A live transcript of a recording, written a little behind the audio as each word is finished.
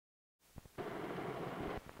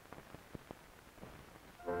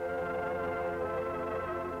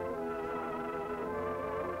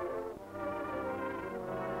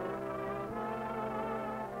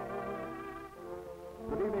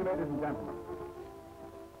ladies and gentlemen.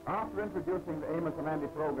 After introducing the Amos and Andy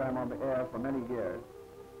program on the air for many years,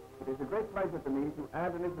 it is a great pleasure to me to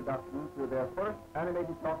add an introduction to their first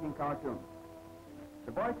animated talking cartoon.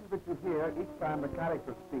 The voices that you hear each time the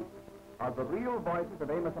characters speak are the real voices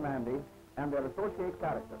of Amos and Andy and their associate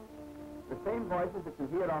characters, the same voices that you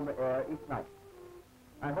hear on the air each night.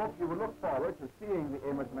 I hope you will look forward to seeing the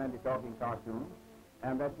Amos and Andy talking cartoons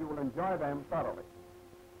and that you will enjoy them thoroughly.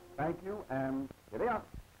 Thank you, and here they are.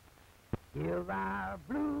 Hills are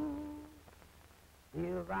blue,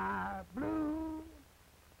 hills are blue.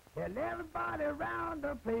 Tell everybody around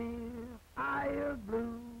the place I is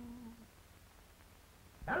blue.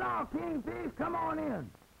 Hello, Kingfish, come on in.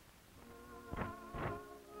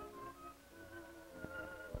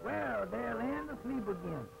 Well, they'll end asleep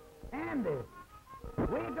again. Andy,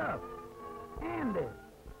 wake up. Andy.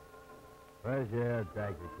 Fresh Air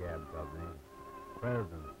Taxi Cab Company.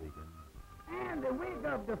 President speaking. Andy, wake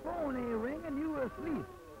up. The phone ain't ringing. You were asleep.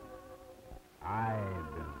 I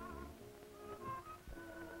ain't been asleep.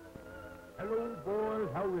 Hello, boys.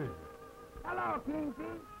 How is it? Hello,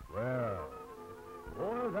 Kingfish. Well,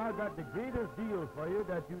 boys, I got the greatest deal for you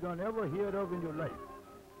that you don't ever hear of in your life.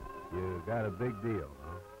 You got a big deal,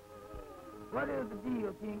 huh? What is the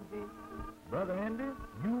deal, Kingfish? Brother Andy,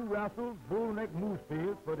 you wrestled Bullneck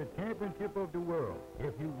Mooseface for the championship of the world.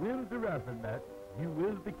 If you win the wrestling match, you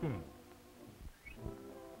is the king.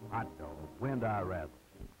 Hot dog, when did I wrestle?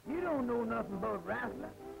 You don't know nothing about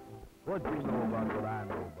wrestling. What you know about what I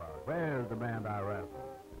know about? Where's the man I wrestled?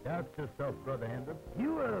 That's the stuff, Brother Andy.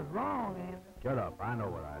 You was wrong, Andy. Shut up, I know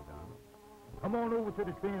what I done. Come on over to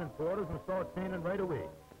the training quarters and start training right away.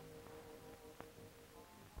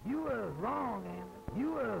 You was wrong, Andy.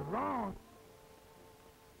 You was wrong.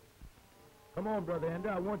 Come on, Brother Andy,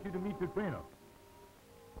 I want you to meet your trainer.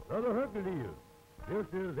 Brother Hercules, this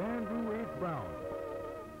is Andrew H. Brown.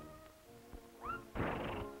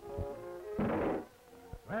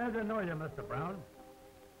 Glad to know you, Mr. Brown.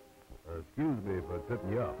 Excuse me for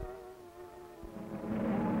tripping you up.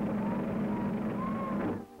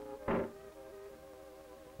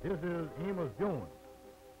 This is Amos Jones.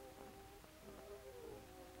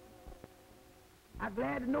 I'm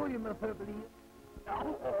glad to know you, Mr. Hercules.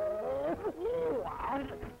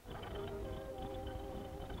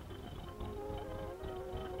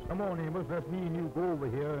 Come on, Amos, let me and you go over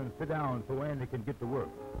here and sit down so Andy can get to work.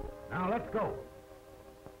 Now, let's go.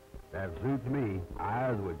 That suits me.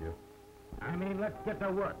 Eyes with you. I mean, let's get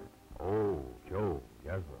to work. Oh, sure.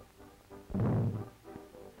 Yes, sir.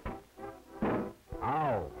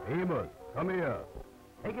 Ow, Amos, come here.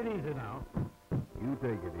 Take it easy now. You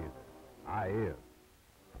take it easy. I is.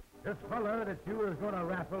 This fella that you is going to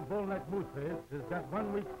wrestle Bullneck Mooseface has got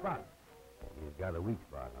one weak spot. He's got a weak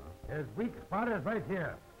spot, huh? His weak spot is right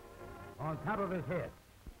here, on top of his head.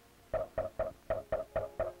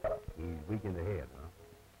 He's weak in the head, huh?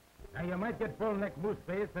 Now, you might get Bullneck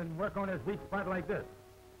Mooseface and work on his weak spot like this.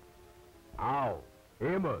 Ow.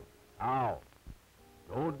 Amos. Ow.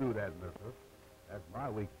 Don't do that, mister. That's my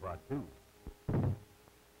weak spot, too.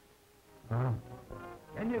 Huh?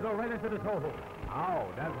 Then you go right into the toe hole. Ow,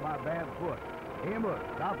 that's my bad foot. Amos,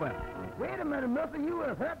 stop him. Wait a minute, mister. You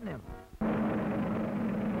was hurting him.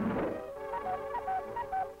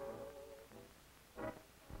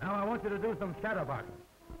 Now, I want you to do some shadow boxing.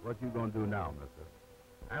 What you gonna do now, mister?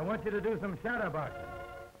 I want you to do some shadow boxing.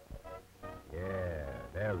 Yeah,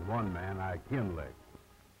 there's one man I can leg.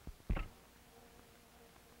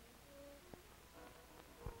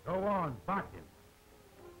 Go on, box him.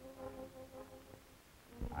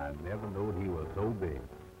 I never knew he was so big.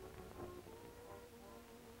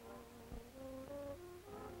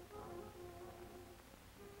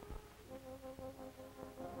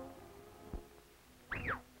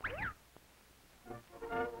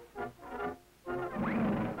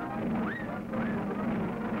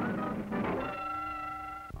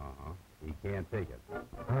 He can't take it.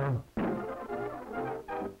 Huh?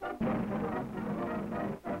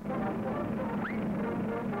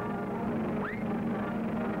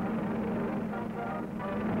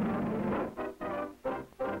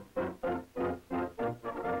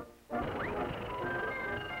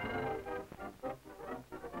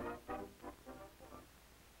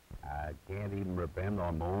 I can't even repent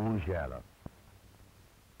on my own shadow.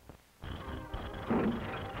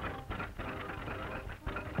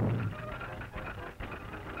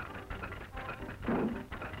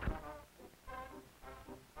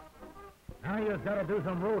 Now you just got to do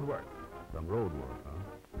some road work. Some road work, huh?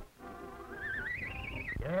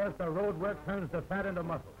 Yes, the road work turns the fat into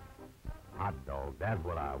muscle. Hot dog, that's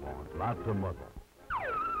what I want. Lots of muscle.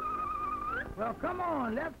 Well, come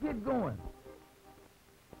on, let's get going.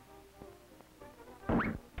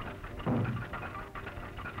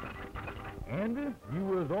 Andy, you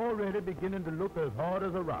was already beginning to look as hard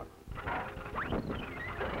as a rock.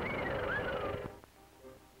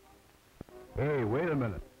 Hey, wait a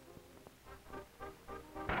minute.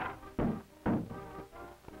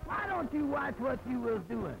 Why don't you watch what you was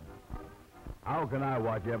doing? How can I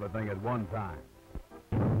watch everything at one time?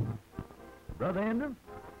 Brother Andrew,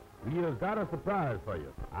 we has got a surprise for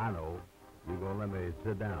you. I know. You gonna let me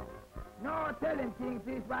sit down? No, tell him,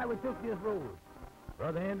 Kingfish, why we took this road.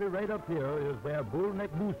 Brother Andrew, right up here is where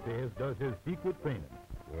Bullneck Moose does his secret training.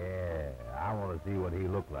 Yeah, I want to see what he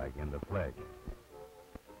looked like in the flesh.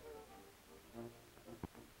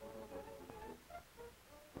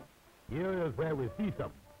 Here is where we see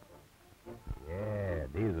something. Yeah,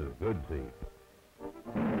 these are good seeds.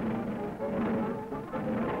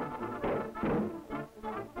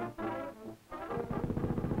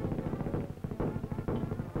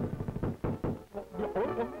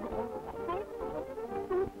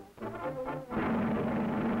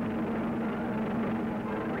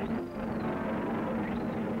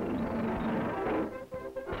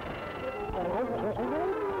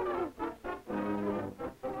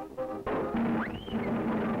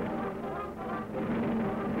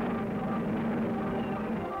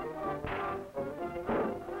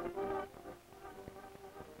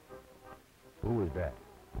 Who is that?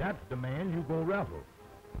 That's the man you gonna raffle.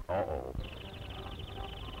 Uh-oh.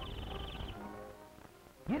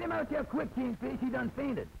 Get him out there quick, Kingfish. He done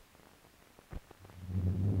fainted.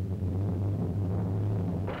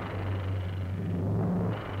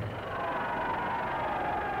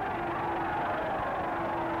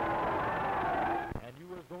 And you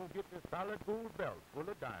was gonna get this solid gold belt full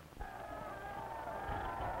of diamonds.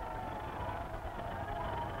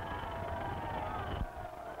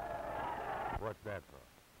 What's that for?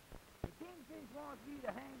 The Kingfish wants you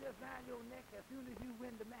to hang this around your neck as soon as you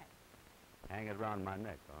win the match. Hang it around my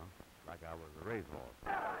neck, huh? Like I was a racehorse.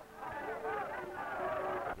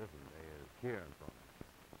 Listen, they is cheering for me.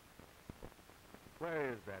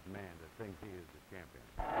 Where is that man that thinks he is the champion?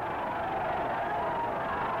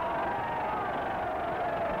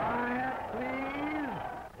 Quiet, please.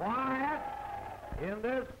 Quiet. In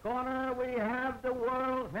this corner, we have the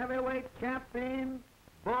world's heavyweight champion,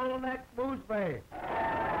 Bullneck Moose.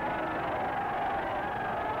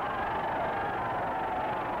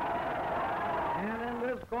 And in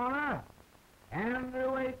this corner,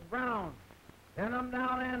 Andrew H. Brown. Send him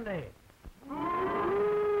down, Andy.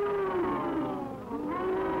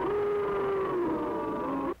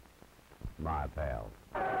 My pal.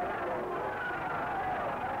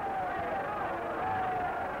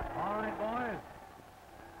 All right, boys.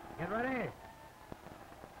 Get ready.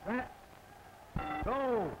 Set.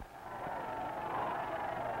 Go.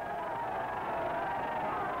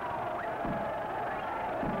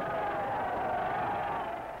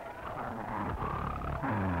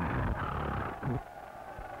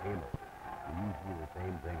 Amos, do you see the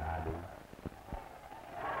same thing I do?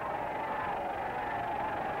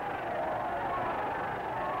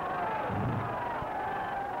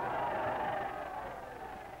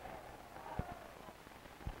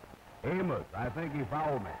 Amos, I think he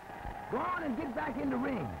fouled me. Go on and get back in the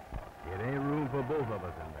ring. It ain't room for both of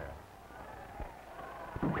us in there.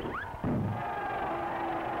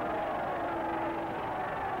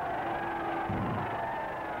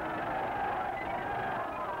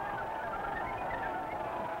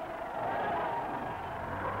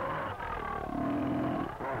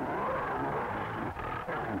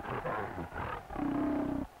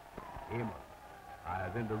 Amos, I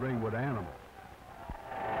was in the ring with animals.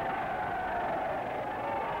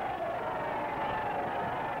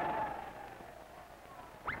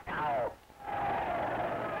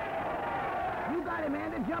 You got him,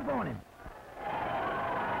 Andy. Jump on him.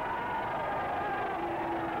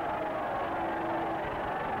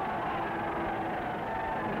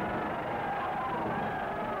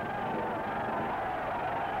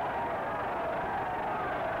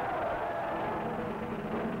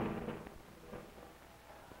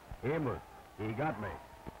 Amos, he got me.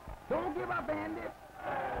 Don't give up, Andy.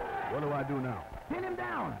 What do I do now? Pin him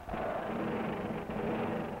down.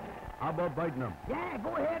 How about biting him? Yeah,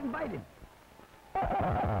 go ahead and bite him.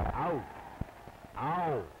 Ow!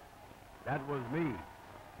 Ow! That was me.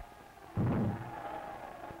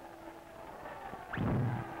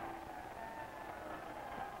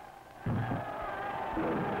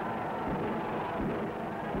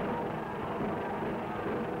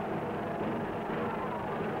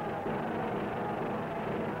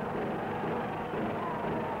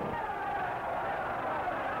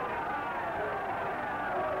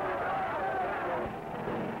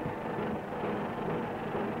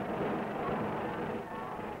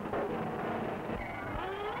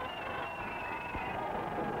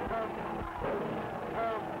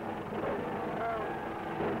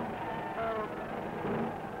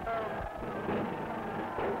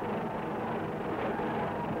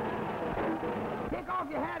 off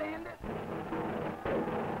your hat, Andy.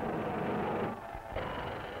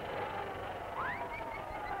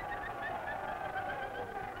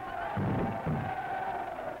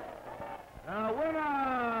 The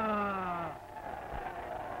winner!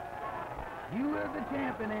 You is the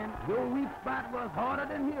champion, Andy. Your weak spot was harder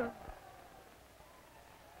than his.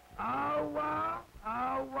 Oh, wow.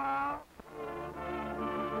 Oh, wow.